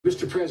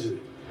Mr. President,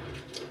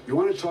 you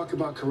want to talk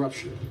about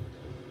corruption?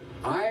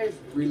 I've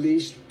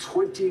released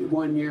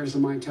 21 years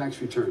of my tax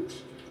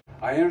returns.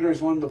 I entered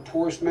as one of the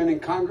poorest men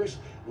in Congress,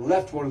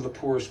 left one of the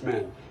poorest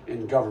men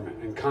in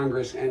government, in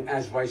Congress, and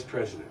as vice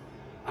president.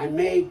 I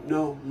made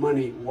no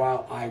money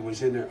while I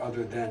was in there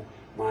other than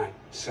my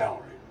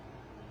salary.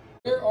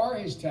 Where are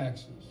his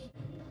taxes?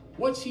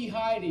 What's he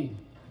hiding?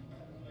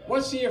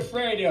 What's he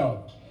afraid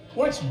of?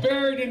 What's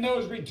buried in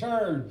those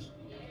returns?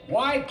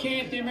 Why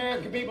can't the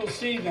American people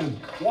see them?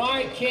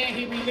 Why can't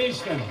he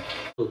release them?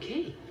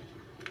 Okay.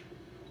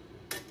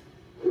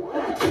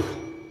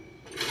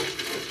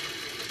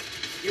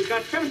 You've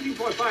got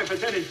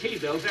 17.5% in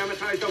T-bills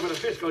amortized over the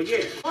fiscal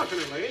year.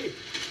 Fortunately,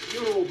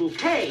 funeral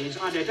bouquets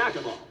are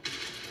deductible.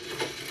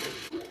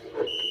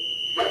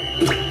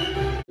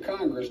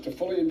 Congress to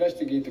fully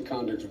investigate the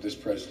conduct of this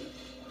president.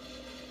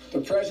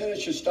 The president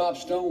should stop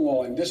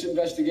stonewalling this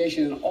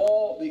investigation and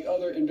all the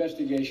other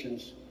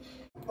investigations.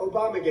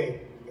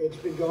 Obamagate. It's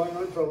been going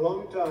on for a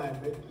long time.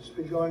 It's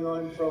been going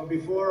on from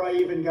before I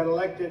even got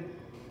elected.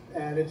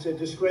 And it's a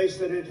disgrace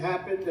that it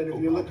happened. And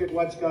if you look at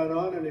what's gone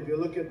on, and if you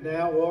look at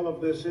now all of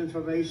this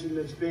information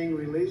that's being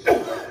released,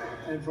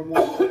 and from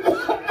what it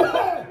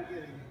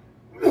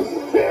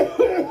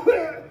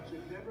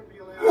should never be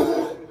allowed to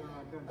happen in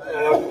our country.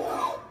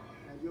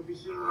 And you'll be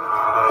seeing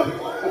that in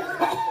the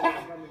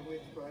coming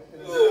weeks. But I to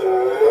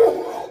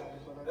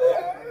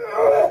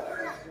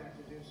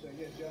do so.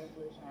 Yeah, John,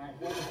 please.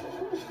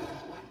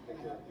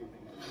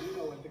 You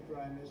know what the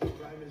crime is. The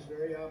crime is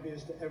very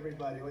obvious to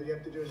everybody. All you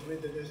have to do is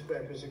read the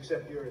newspapers,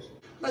 except yours.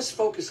 Let's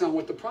focus on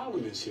what the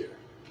problem is here.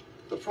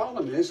 The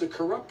problem is a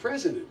corrupt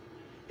president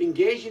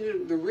engaging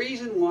in the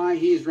reason why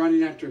he's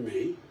running after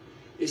me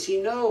is he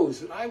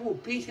knows that I will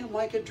beat him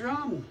like a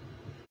drum.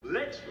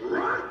 Let's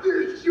rock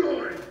this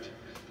joint!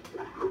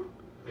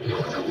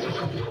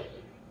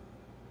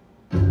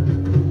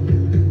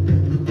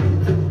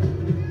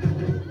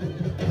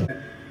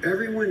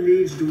 Everyone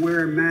needs to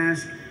wear a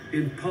mask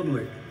in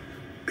public.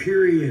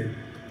 Period.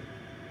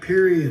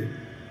 Period.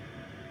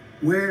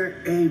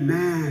 Wear a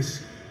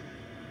mask.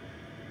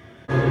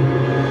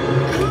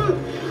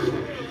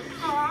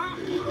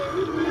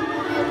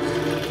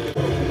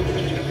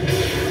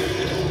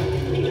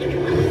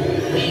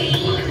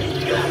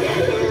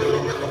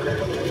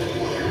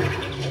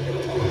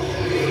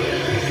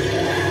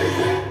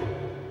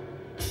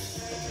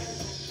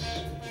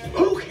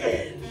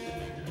 Okay.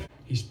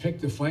 He's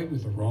picked a fight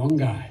with the wrong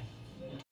guy.